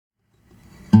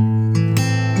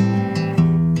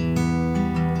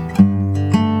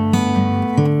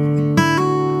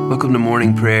Welcome to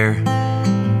morning prayer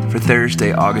for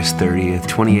Thursday, August 30th,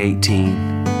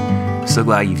 2018. So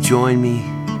glad you've joined me.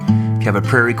 If you have a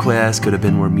prayer request, go to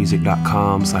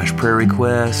benwardmusic.com/prayer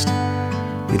request.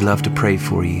 We'd love to pray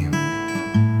for you.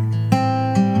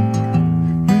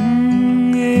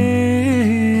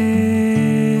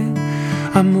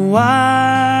 I'm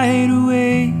wide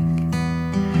awake,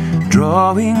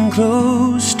 drawing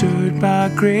close, stirred by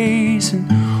grace,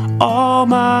 and all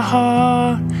my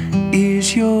heart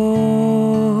is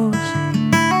yours.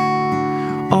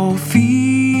 All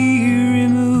fear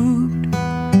removed,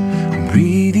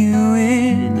 breathe you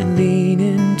in and lean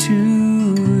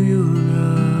into your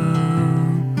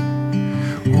love.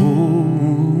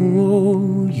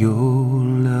 Oh, your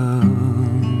love.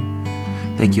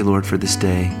 Thank you, Lord, for this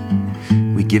day.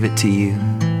 We give it to you.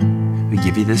 We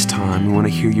give you this time. We want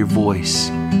to hear your voice.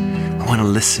 We want to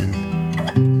listen.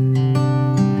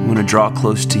 We want to draw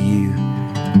close to you.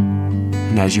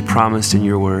 And as you promised in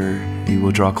your word, you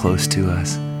will draw close to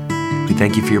us. We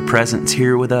thank you for your presence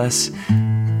here with us.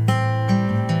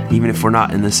 Even if we're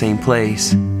not in the same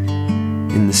place,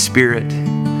 in the Spirit,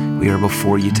 we are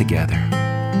before you together.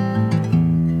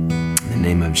 In the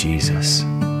name of Jesus.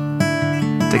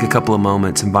 Take a couple of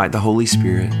moments, invite the Holy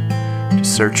Spirit to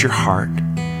search your heart,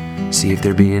 see if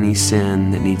there be any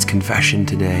sin that needs confession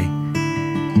today.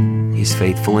 He's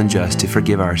faithful and just to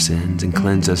forgive our sins and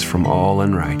cleanse us from all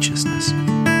unrighteousness.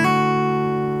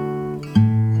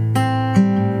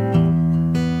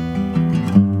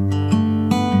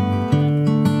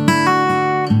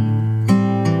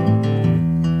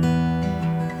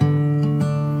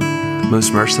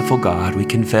 Most merciful God, we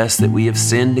confess that we have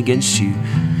sinned against you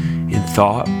in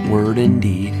thought, word, and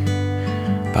deed,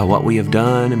 by what we have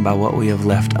done and by what we have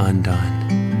left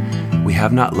undone. We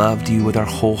have not loved you with our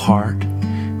whole heart.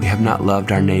 We have not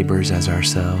loved our neighbors as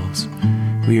ourselves.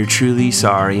 We are truly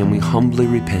sorry and we humbly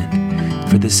repent.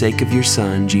 For the sake of your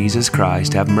Son, Jesus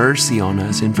Christ, have mercy on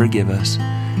us and forgive us,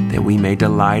 that we may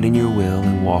delight in your will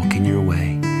and walk in your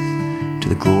way. To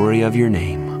the glory of your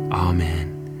name, amen.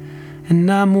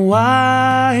 And I'm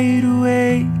wide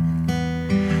awake,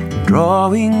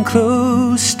 drawing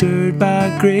close, stirred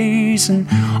by grace, and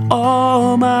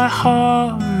all my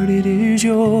heart, it is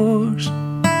yours.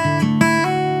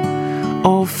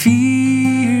 All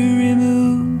fear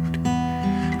removed,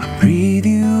 I breathe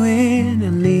you in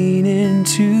and lean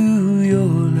into your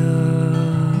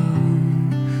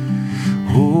love.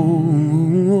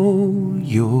 Oh,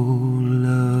 your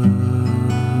love.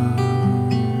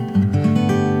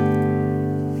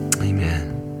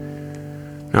 Amen.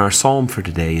 Now our psalm for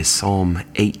today is Psalm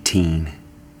 18.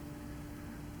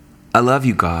 I love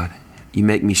you, God. You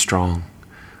make me strong.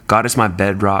 God is my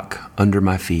bedrock under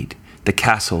my feet, the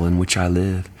castle in which I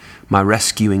live, my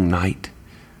rescuing knight.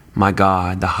 My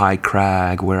God, the high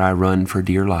crag where I run for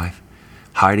dear life,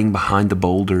 hiding behind the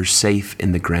boulders, safe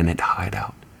in the granite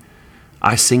hideout.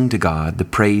 I sing to God the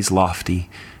praise lofty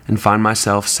and find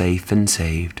myself safe and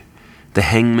saved. The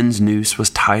hangman's noose was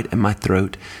tight at my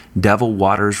throat. Devil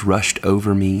waters rushed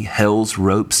over me. Hell's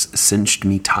ropes cinched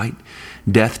me tight.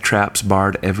 Death traps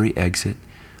barred every exit.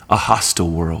 A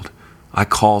hostile world. I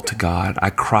call to God.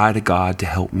 I cry to God to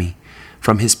help me.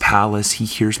 From his palace, he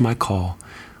hears my call.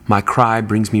 My cry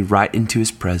brings me right into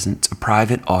his presence, a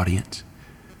private audience.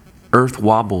 Earth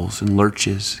wobbles and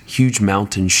lurches. Huge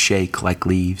mountains shake like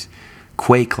leaves,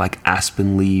 quake like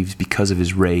aspen leaves because of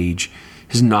his rage.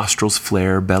 His nostrils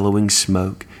flare, bellowing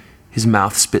smoke. His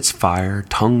mouth spits fire.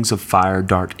 Tongues of fire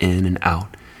dart in and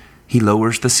out. He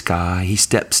lowers the sky. He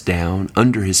steps down.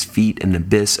 Under his feet an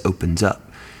abyss opens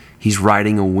up. He's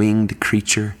riding a winged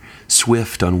creature,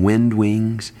 swift on wind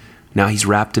wings. Now he's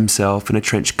wrapped himself in a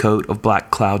trench coat of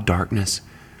black cloud darkness.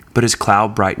 But his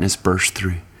cloud brightness burst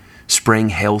through, spraying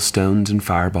hailstones and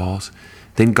fireballs.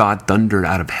 Then God thundered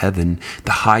out of heaven.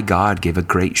 The high God gave a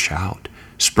great shout.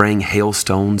 Spraying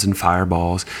hailstones and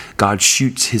fireballs, God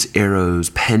shoots his arrows,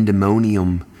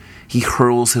 pandemonium. He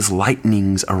hurls his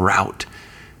lightnings a rout.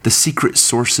 The secret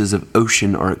sources of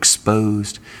ocean are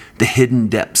exposed. The hidden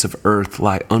depths of earth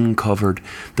lie uncovered.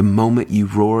 The moment you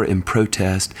roar in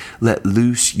protest, let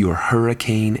loose your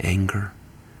hurricane anger.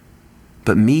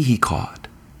 But me he caught,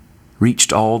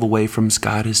 reached all the way from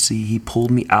sky to sea. He pulled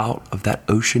me out of that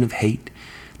ocean of hate,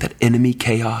 that enemy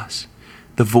chaos,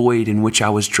 the void in which I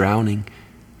was drowning.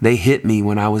 They hit me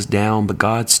when I was down, but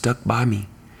God stuck by me.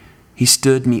 He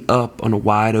stood me up on a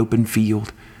wide open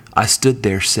field. I stood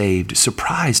there saved,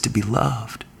 surprised to be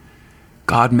loved.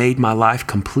 God made my life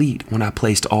complete when I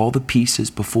placed all the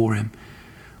pieces before him.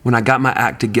 When I got my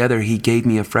act together, he gave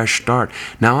me a fresh start.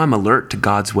 Now I'm alert to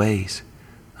God's ways.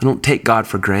 I don't take God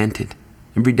for granted.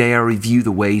 Every day I review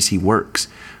the ways he works.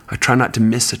 I try not to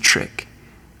miss a trick.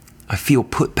 I feel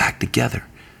put back together,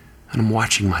 and I'm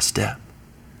watching my step.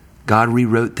 God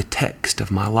rewrote the text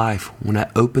of my life when I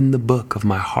opened the book of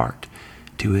my heart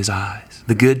to his eyes.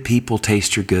 The good people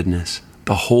taste your goodness.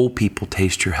 The whole people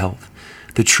taste your health.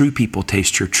 The true people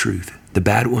taste your truth. The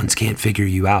bad ones can't figure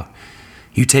you out.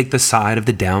 You take the side of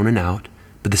the down and out,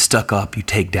 but the stuck up you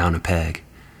take down a peg.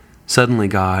 Suddenly,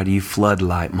 God, you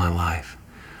floodlight my life.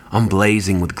 I'm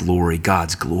blazing with glory,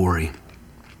 God's glory.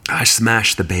 I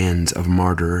smash the bands of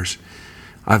martyrers.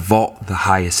 I vault the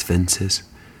highest fences.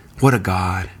 What a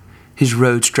God. His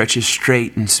road stretches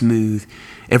straight and smooth.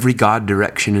 Every God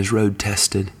direction is road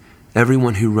tested.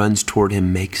 Everyone who runs toward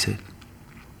him makes it.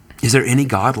 Is there any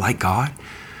God like God?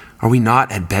 Are we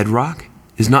not at bedrock?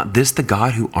 Is not this the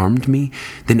God who armed me,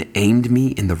 then aimed me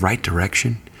in the right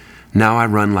direction? Now I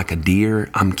run like a deer.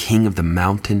 I'm king of the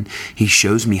mountain. He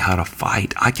shows me how to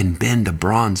fight. I can bend a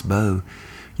bronze bow.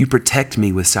 You protect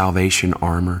me with salvation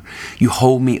armor. You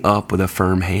hold me up with a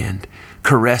firm hand.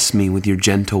 Caress me with your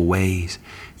gentle ways.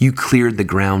 You cleared the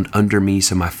ground under me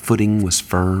so my footing was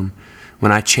firm.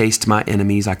 When I chased my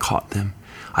enemies, I caught them.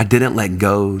 I didn't let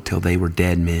go till they were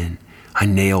dead men. I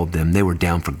nailed them. They were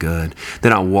down for good.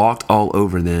 Then I walked all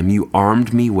over them. You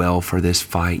armed me well for this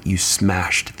fight. You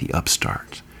smashed the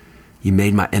upstarts. You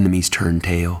made my enemies turn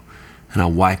tail, and I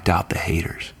wiped out the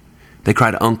haters. They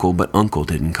cried uncle, but uncle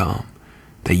didn't come.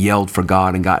 They yelled for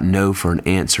God and got no for an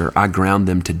answer. I ground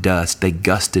them to dust. They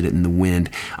gusted it in the wind.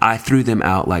 I threw them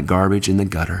out like garbage in the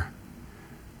gutter.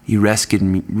 You rescued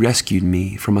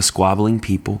me from a squabbling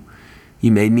people.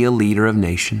 You made me a leader of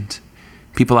nations.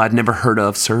 People I'd never heard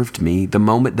of served me. The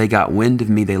moment they got wind of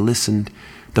me, they listened.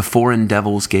 The foreign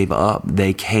devils gave up.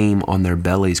 They came on their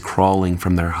bellies, crawling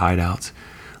from their hideouts.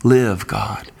 Live,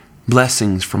 God.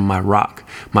 Blessings from my rock,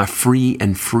 my free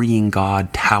and freeing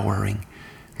God towering.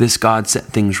 This God set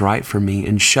things right for me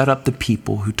and shut up the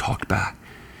people who talked back.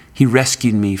 He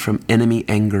rescued me from enemy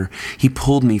anger. He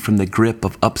pulled me from the grip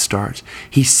of upstarts.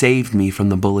 He saved me from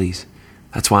the bullies.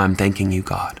 That's why I'm thanking you,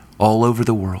 God, all over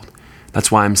the world.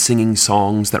 That's why I'm singing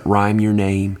songs that rhyme your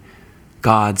name.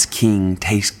 God's king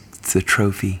tastes the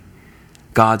trophy.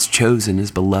 God's chosen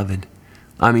is beloved.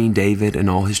 I mean David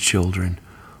and all his children,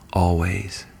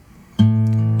 always.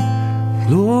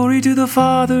 Glory to the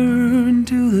Father and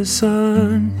to the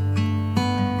Son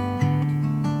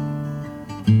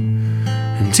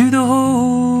and to the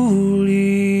Holy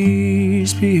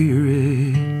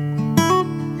Spirit,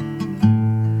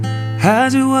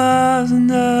 as it was in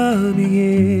the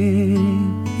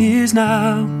beginning, is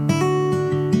now,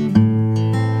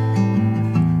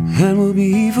 and will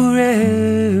be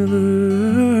forever.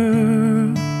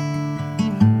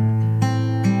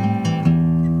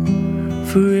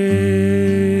 Forever.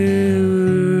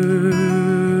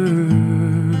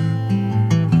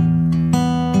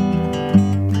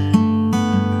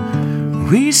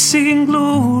 We sing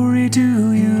glory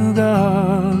to you,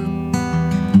 God.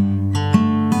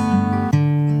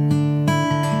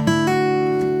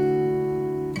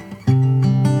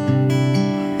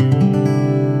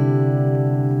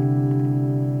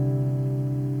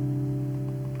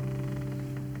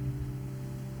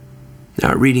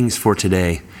 Our readings for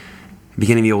today,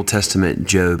 beginning of the Old Testament,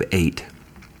 Job 8.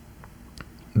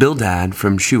 Bildad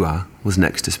from Shuah was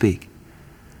next to speak.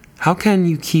 How can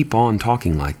you keep on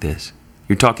talking like this?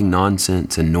 You're talking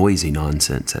nonsense and noisy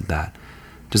nonsense at that.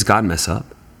 Does God mess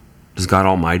up? Does God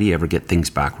Almighty ever get things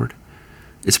backward?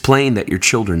 It's plain that your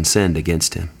children sinned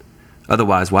against him.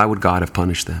 Otherwise, why would God have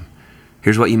punished them?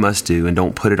 Here's what you must do, and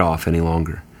don't put it off any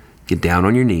longer. Get down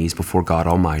on your knees before God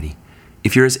Almighty.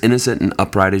 If you're as innocent and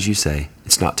upright as you say,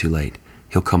 it's not too late.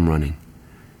 He'll come running.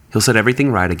 He'll set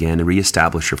everything right again and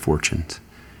reestablish your fortunes.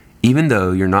 Even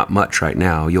though you're not much right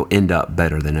now, you'll end up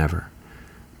better than ever.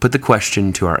 Put the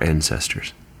question to our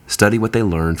ancestors. Study what they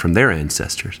learned from their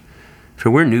ancestors. For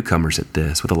we're newcomers at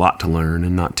this, with a lot to learn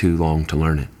and not too long to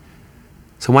learn it.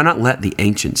 So why not let the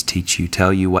ancients teach you,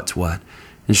 tell you what's what,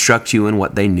 instruct you in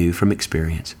what they knew from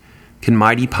experience? Can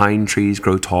mighty pine trees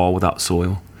grow tall without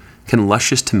soil? Can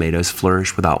luscious tomatoes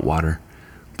flourish without water?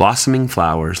 Blossoming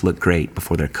flowers look great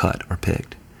before they're cut or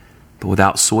picked. But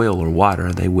without soil or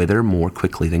water, they wither more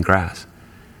quickly than grass.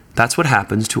 That's what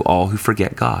happens to all who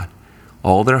forget God.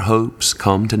 All their hopes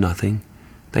come to nothing.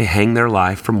 They hang their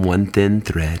life from one thin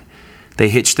thread. They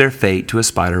hitch their fate to a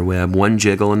spider web. One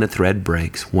jiggle and the thread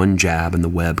breaks. One jab and the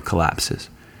web collapses.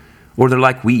 Or they're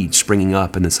like weeds springing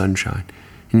up in the sunshine,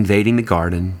 invading the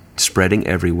garden, spreading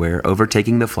everywhere,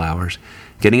 overtaking the flowers,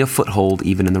 getting a foothold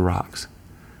even in the rocks.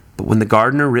 But when the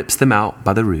gardener rips them out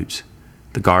by the roots,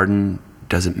 the garden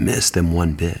doesn't miss them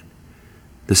one bit.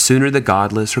 The sooner the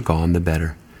godless are gone, the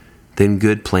better. then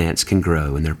good plants can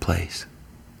grow in their place.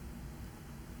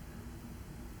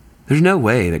 There's no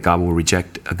way that God will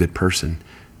reject a good person,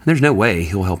 and there's no way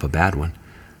he'll help a bad one.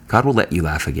 God will let you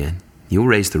laugh again. You'll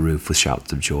raise the roof with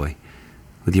shouts of joy.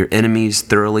 With your enemies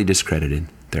thoroughly discredited,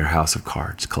 their house of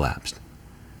cards collapsed.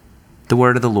 The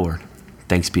word of the Lord.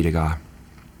 Thanks be to God.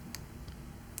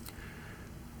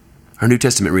 Our New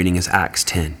Testament reading is Acts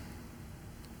 10.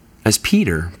 As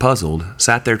Peter, puzzled,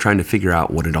 sat there trying to figure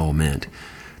out what it all meant,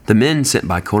 the men sent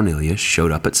by Cornelius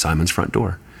showed up at Simon's front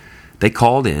door. They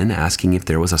called in, asking if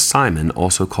there was a Simon,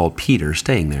 also called Peter,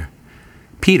 staying there.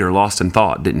 Peter, lost in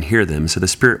thought, didn't hear them, so the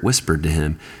Spirit whispered to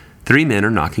him, "3 men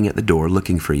are knocking at the door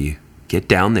looking for you. Get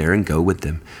down there and go with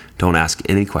them. Don't ask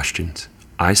any questions.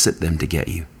 I sent them to get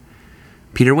you."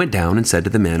 Peter went down and said to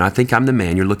the men, "I think I'm the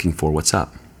man you're looking for. What's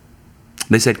up?"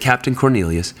 They said, "Captain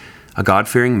Cornelius, a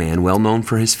God-fearing man well known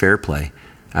for his fair play,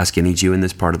 ask any Jew in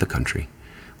this part of the country,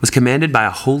 was commanded by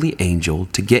a holy angel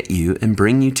to get you and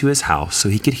bring you to his house so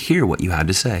he could hear what you had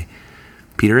to say."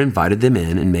 Peter invited them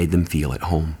in and made them feel at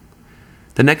home.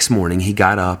 The next morning he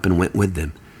got up and went with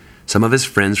them. Some of his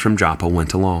friends from Joppa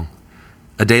went along.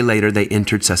 A day later they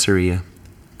entered Caesarea.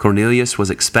 Cornelius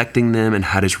was expecting them and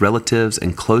had his relatives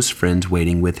and close friends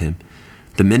waiting with him.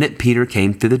 The minute Peter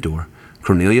came through the door,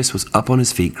 Cornelius was up on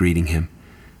his feet greeting him,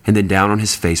 and then down on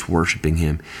his face worshiping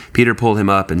him. Peter pulled him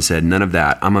up and said, "None of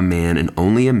that. I'm a man and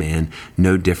only a man,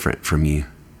 no different from you."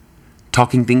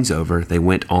 Talking things over, they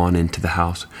went on into the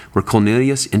house, where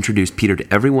Cornelius introduced Peter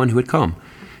to everyone who had come.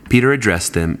 Peter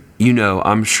addressed them, "You know,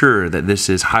 I'm sure that this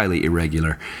is highly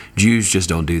irregular. Jews just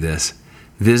don't do this.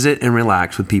 Visit and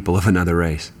relax with people of another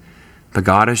race. But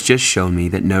God has just shown me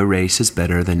that no race is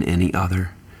better than any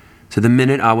other. So the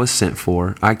minute I was sent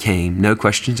for, I came, no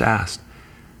questions asked.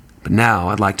 But now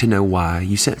I'd like to know why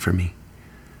you sent for me."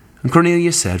 And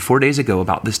Cornelius said, 4 days ago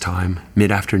about this time,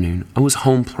 mid-afternoon, I was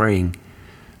home praying.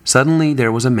 Suddenly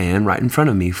there was a man right in front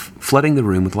of me, flooding the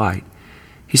room with light.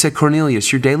 He said,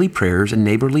 "Cornelius, your daily prayers and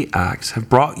neighborly acts have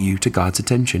brought you to God's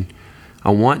attention. I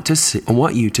want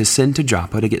you to send to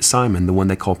Joppa to get Simon, the one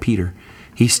they call Peter.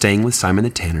 He's staying with Simon the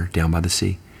tanner down by the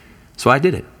sea." So I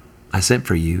did it. I sent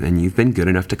for you, and you've been good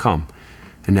enough to come.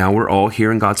 And now we're all here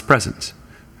in God's presence,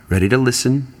 ready to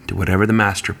listen to whatever the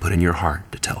Master put in your heart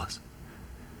to tell us.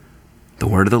 The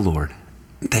word of the Lord.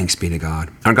 Thanks be to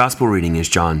God. Our gospel reading is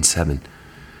John 7.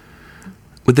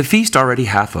 With the feast already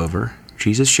half over,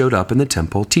 Jesus showed up in the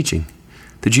temple teaching.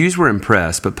 The Jews were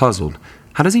impressed but puzzled.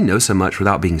 How does he know so much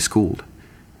without being schooled?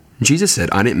 And Jesus said,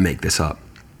 "I didn't make this up.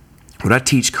 What I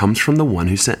teach comes from the one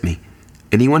who sent me.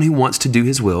 Anyone who wants to do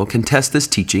his will can test this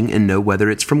teaching and know whether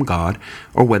it's from God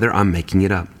or whether I'm making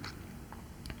it up.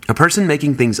 A person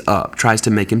making things up tries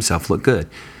to make himself look good,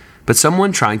 but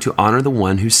someone trying to honor the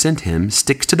one who sent him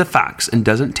sticks to the facts and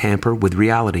doesn't tamper with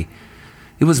reality.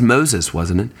 It was Moses,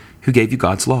 wasn't it, who gave you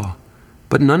God's law?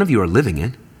 But none of you are living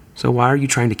it, so why are you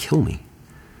trying to kill me?"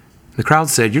 The crowd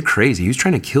said, "You're crazy. Who's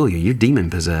trying to kill you? You're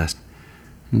demon-possessed."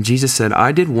 And Jesus said,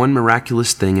 "I did one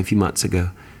miraculous thing a few months ago,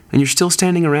 and you're still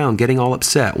standing around getting all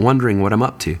upset, wondering what I'm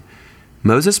up to.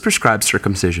 Moses prescribed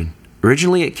circumcision.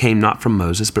 Originally it came not from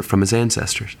Moses, but from his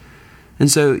ancestors. And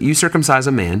so you circumcise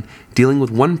a man dealing with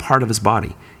one part of his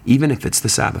body, even if it's the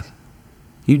Sabbath.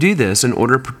 You do this in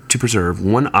order to preserve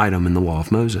one item in the law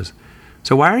of Moses.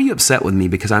 So why are you upset with me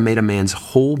because I made a man's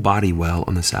whole body well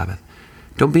on the Sabbath?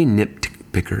 Don't be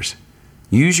nitpickers.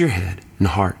 Use your head and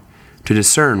heart to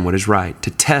discern what is right, to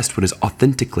test what is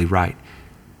authentically right."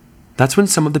 That's when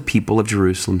some of the people of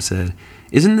Jerusalem said,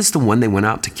 "Isn't this the one they went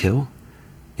out to kill?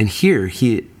 And here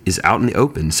he is out in the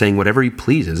open, saying whatever he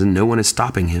pleases, and no one is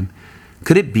stopping him.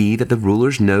 Could it be that the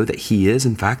rulers know that he is,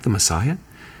 in fact, the Messiah?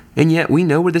 And yet we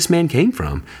know where this man came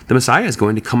from. The Messiah is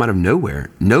going to come out of nowhere.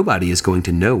 Nobody is going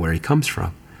to know where he comes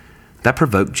from." That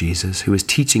provoked Jesus, who was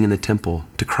teaching in the temple,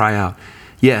 to cry out,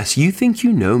 "Yes, you think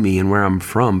you know me and where I'm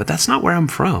from, but that's not where I'm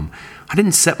from. I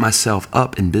didn't set myself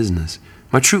up in business.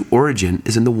 My true origin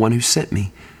is in the one who sent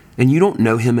me, and you don't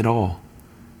know him at all.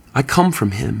 I come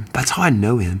from him. That's how I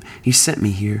know him. He sent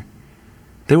me here."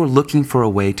 They were looking for a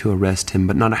way to arrest him,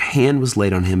 but not a hand was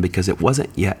laid on him because it wasn't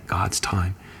yet God's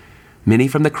time. Many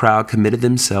from the crowd committed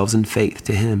themselves in faith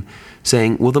to him,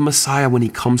 saying, "Will the Messiah, when he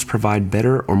comes, provide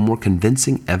better or more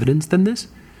convincing evidence than this?"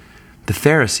 The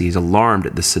Pharisees, alarmed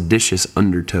at the seditious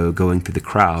undertow going through the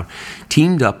crowd,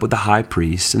 teamed up with the high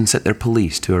priests and sent their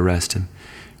police to arrest him.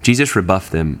 Jesus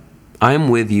rebuffed them. "I am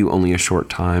with you only a short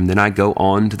time, then I go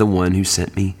on to the one who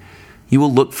sent me. You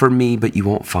will look for me, but you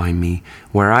won't find me.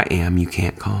 Where I am, you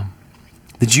can't come."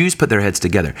 The Jews put their heads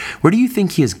together. "Where do you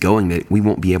think he is going that we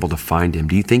won't be able to find him?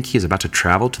 Do you think he is about to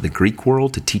travel to the Greek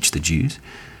world to teach the Jews?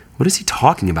 What is he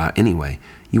talking about anyway?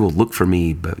 You will look for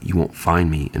me, but you won't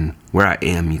find me, and where I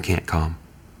am, you can't come.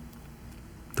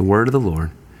 The word of the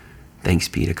Lord. Thanks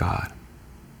be to God.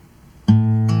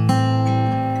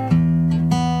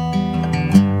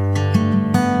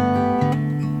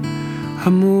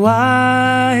 I'm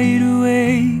wide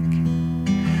awake,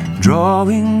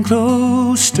 drawing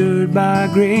close, stirred by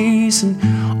grace,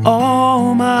 and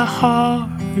all my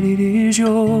heart, it is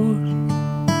yours.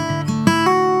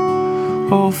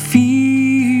 All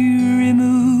fear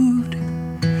removed,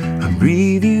 I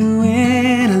breathe you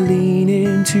in, I lean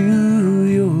into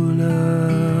your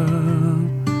love.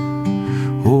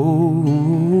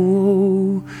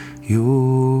 Oh,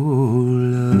 your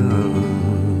love.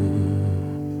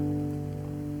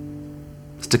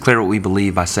 Let's declare what we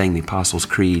believe by saying the Apostles'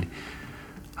 Creed.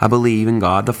 I believe in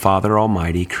God the Father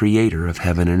Almighty, creator of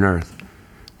heaven and earth.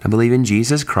 I believe in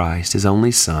Jesus Christ, his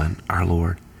only Son, our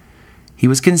Lord. He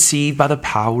was conceived by the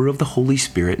power of the Holy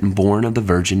Spirit and born of the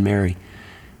Virgin Mary.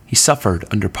 He suffered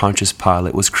under Pontius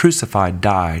Pilate, was crucified,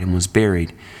 died, and was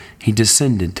buried. He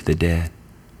descended to the dead.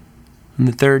 On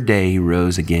the third day he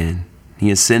rose again.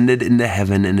 He ascended into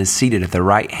heaven and is seated at the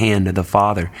right hand of the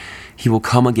Father. He will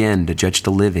come again to judge the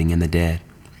living and the dead.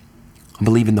 I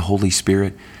believe in the Holy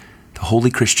Spirit, the Holy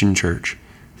Christian Church,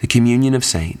 the communion of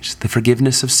saints, the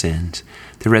forgiveness of sins,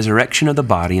 the resurrection of the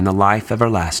body, and the life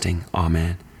everlasting.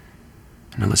 Amen.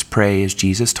 Now let's pray as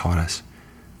Jesus taught us.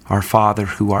 Our Father,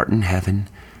 who art in heaven,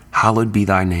 hallowed be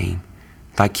thy name.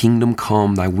 Thy kingdom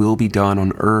come, thy will be done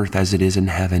on earth as it is in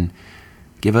heaven.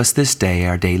 Give us this day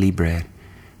our daily bread,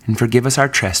 and forgive us our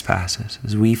trespasses,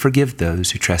 as we forgive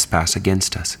those who trespass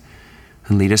against us.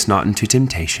 And lead us not into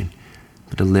temptation,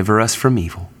 but deliver us from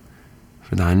evil.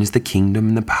 For thine is the kingdom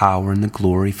and the power and the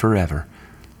glory forever.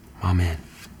 Amen.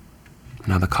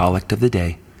 Now the collect of the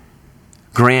day.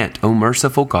 Grant, O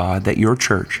merciful God, that your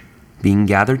church, being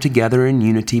gathered together in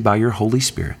unity by your Holy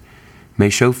Spirit, may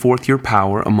show forth your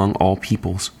power among all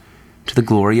peoples, to the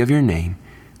glory of your name,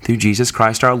 through Jesus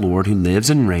Christ our Lord, who lives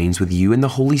and reigns with you in the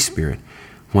Holy Spirit,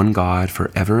 one God,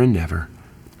 forever and ever.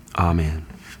 Amen.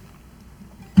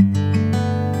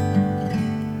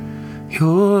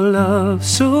 Your love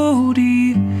so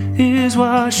deep is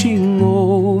washing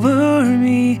over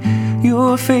me.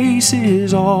 Your face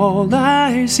is all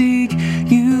I seek.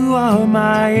 You are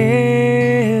my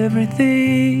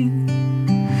everything.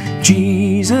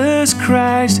 Jesus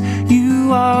Christ,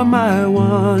 you are my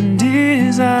one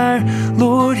desire.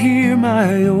 Lord, hear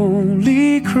my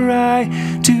only cry,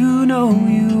 to know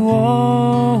you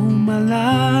all my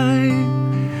life.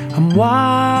 I'm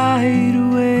wide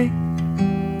awake,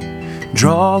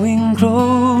 drawing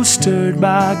close, stirred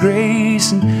by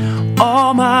grace, and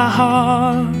all my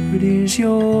heart is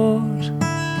yours.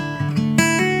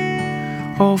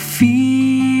 All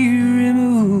fear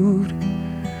removed,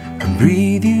 I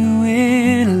breathe you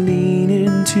in, I lean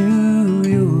into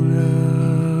your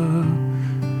love.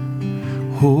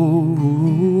 Oh,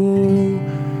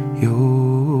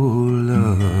 your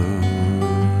love.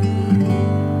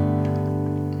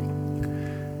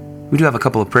 We do have a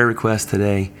couple of prayer requests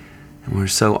today, and we're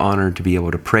so honored to be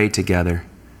able to pray together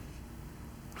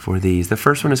for these. The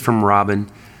first one is from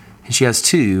Robin, and she has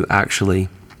two, actually.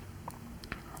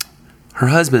 Her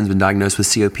husband's been diagnosed with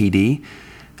COPD,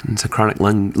 and it's a chronic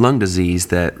lung disease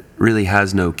that really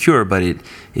has no cure, but it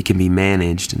can be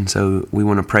managed. And so we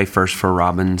want to pray first for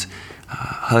Robin's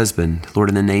husband. Lord,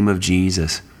 in the name of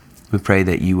Jesus, we pray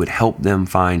that you would help them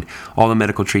find all the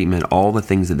medical treatment, all the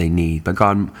things that they need. But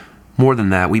God, more than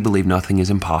that, we believe nothing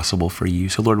is impossible for you.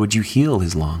 So Lord, would you heal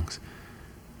his lungs?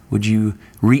 Would you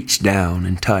reach down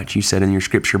and touch? You said in your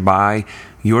scripture, by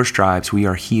your stripes we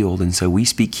are healed. And so we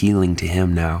speak healing to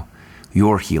him now.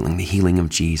 Your healing, the healing of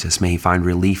Jesus. May he find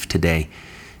relief today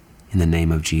in the name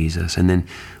of Jesus. And then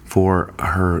for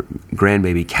her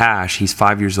grandbaby, Cash, he's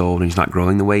 5 years old and he's not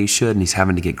growing the way he should, and he's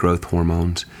having to get growth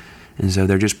hormones. And so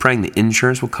they're just praying the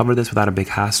insurance will cover this without a big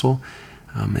hassle.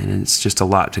 And it's just a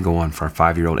lot to go on for a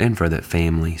 5-year-old and for that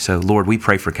family. So, Lord, we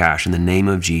pray for Cash in the name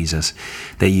of Jesus,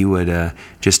 that you would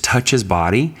just touch his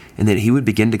body and that he would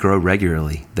begin to grow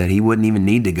regularly, that he wouldn't even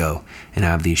need to go and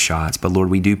have these shots. But, Lord,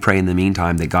 we do pray in the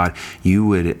meantime that, God, you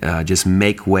would just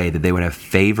make way, that they would have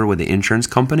favor with the insurance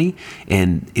company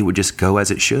and it would just go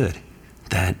as it should,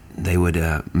 that they would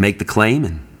make the claim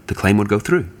and the claim would go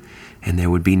through. And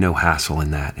there would be no hassle in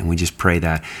that. And we just pray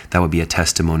that that would be a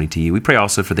testimony to you. We pray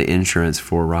also for the insurance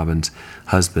for Robin's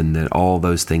husband, that all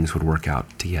those things would work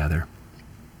out together.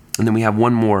 And then we have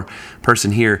one more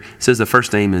person here. It says the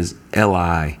first name is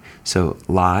Eli. So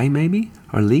Lai maybe,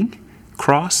 or Lee,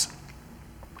 Cross.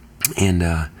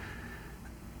 And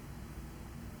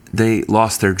they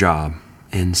lost their job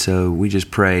And so we just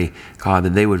pray, God,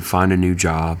 that they would find a new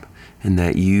job and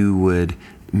that you would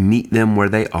meet them where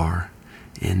they are,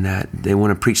 and that they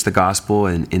want to preach the gospel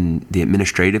and in the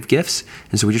administrative gifts.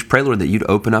 And so we just pray, Lord, that you'd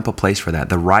open up a place for that,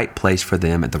 the right place for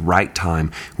them at the right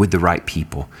time with the right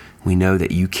people. We know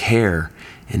that you care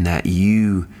and that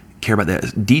you care about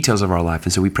the details of our life.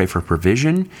 And so we pray for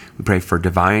provision. We pray for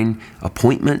divine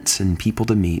appointments and people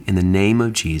to meet. In the name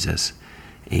of Jesus,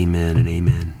 amen and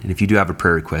amen. And if you do have a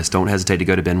prayer request, don't hesitate to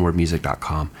go to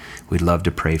benwardmusic.com. We'd love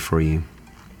to pray for you.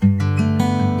 I'm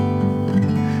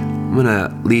going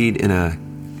to lead in a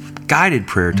guided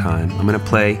prayer time. I'm going to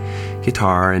play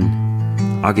guitar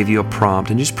and I'll give you a prompt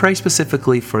and just pray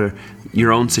specifically for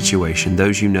your own situation,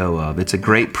 those you know of. It's a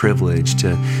great privilege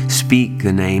to speak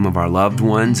the name of our loved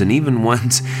ones and even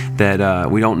ones that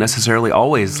we don't necessarily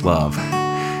always love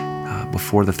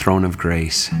before the throne of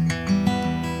grace. I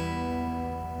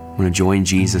want to join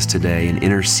Jesus today in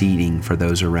interceding for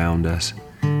those around us.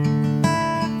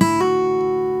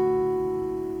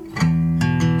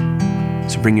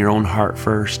 So bring your own heart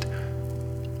first,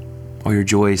 all your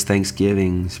joys,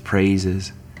 thanksgivings,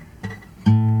 praises,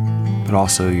 but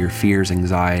also your fears,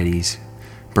 anxieties,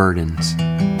 burdens.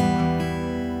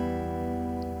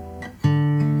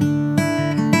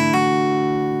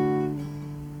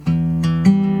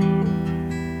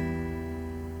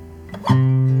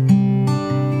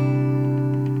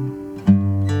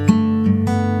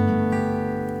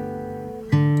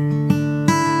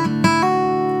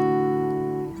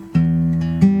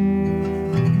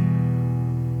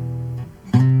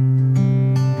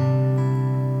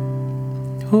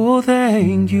 Oh,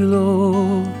 thank you,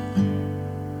 Lord.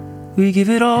 We give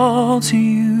it all to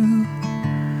you.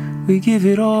 We give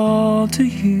it all to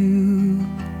you.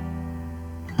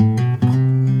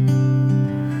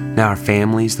 Now our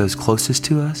families, those closest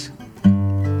to us.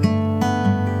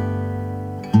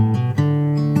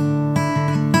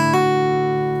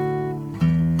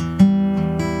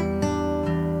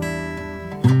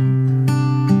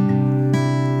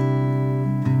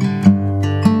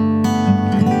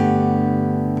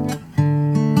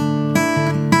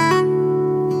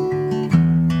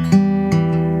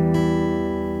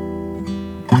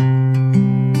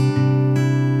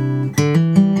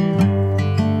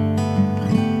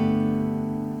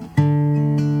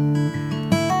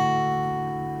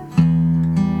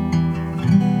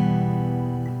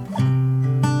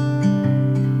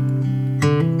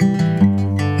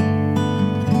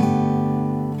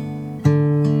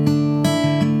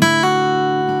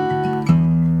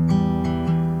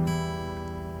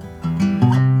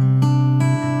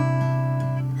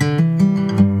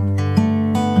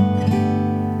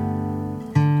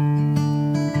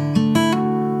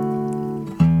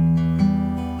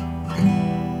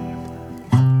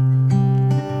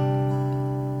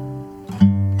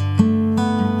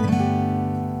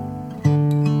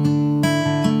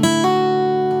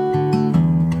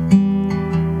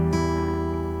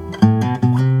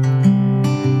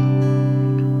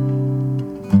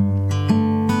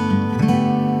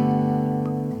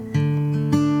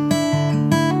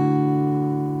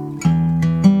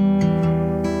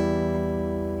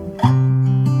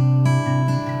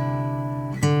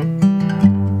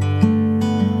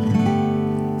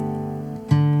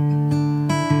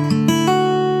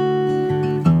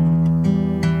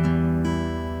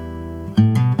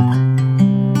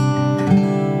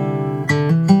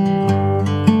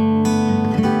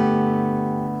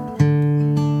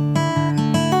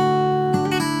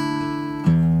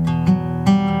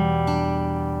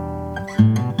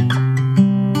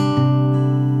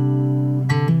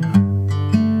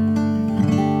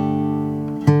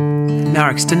 Now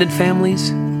our extended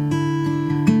families.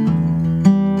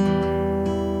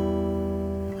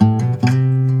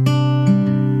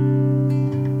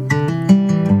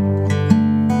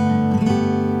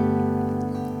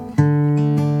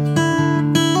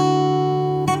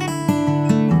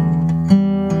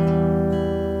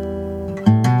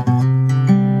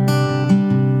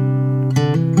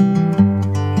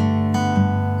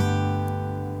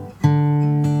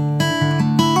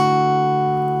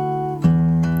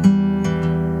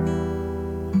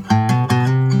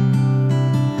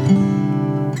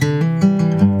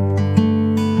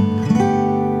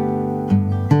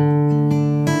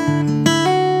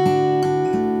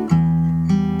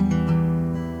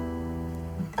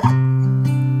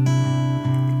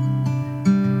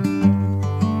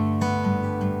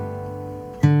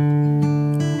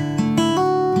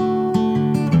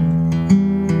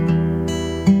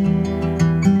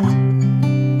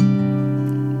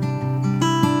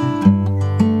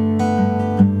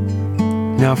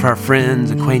 Now for our friends,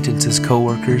 acquaintances,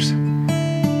 co-workers.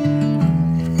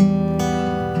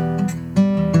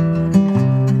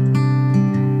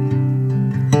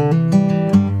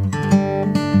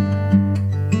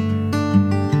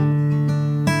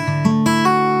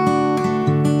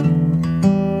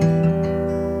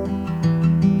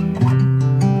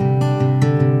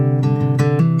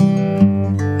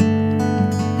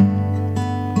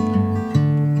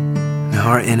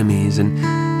 enemies. And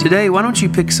today, why don't you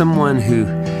pick someone who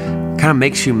kind of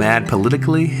makes you mad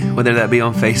politically, whether that be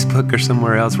on Facebook or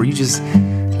somewhere else, where you just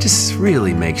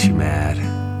really makes you mad.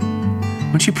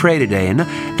 Why don't you pray today? And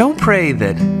don't pray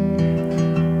that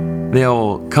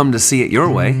they'll come to see it your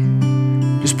way.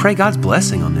 Just pray God's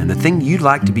blessing on them, the thing you'd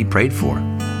like to be prayed for.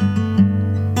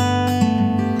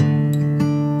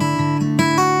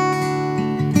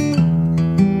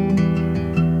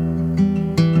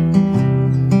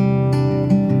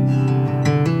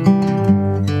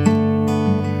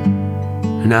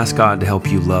 And ask God to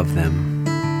help you love them,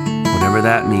 whatever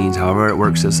that means, however it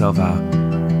works itself out.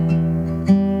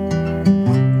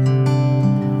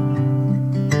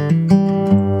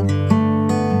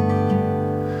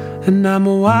 And I'm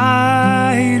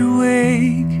wide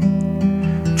awake,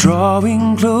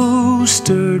 drawing close,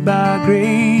 stirred by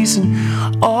grace,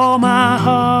 and all my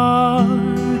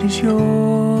heart is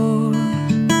yours.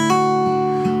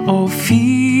 All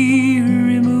fear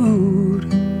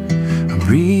removed, I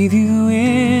breathe you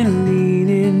in and lean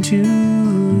into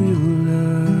your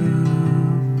love.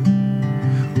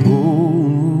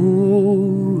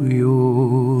 Oh,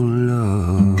 your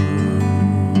love.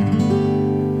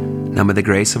 Now may the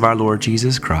grace of our Lord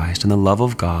Jesus Christ and the love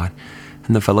of God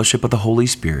and the fellowship of the Holy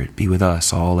Spirit be with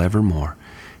us all evermore.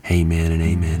 Amen and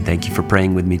amen. Thank you for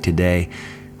praying with me today.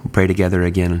 We'll pray together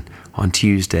again on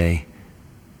Tuesday.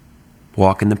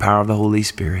 Walk in the power of the Holy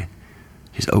Spirit.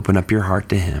 Just open up your heart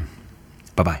to Him.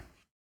 Bye-bye.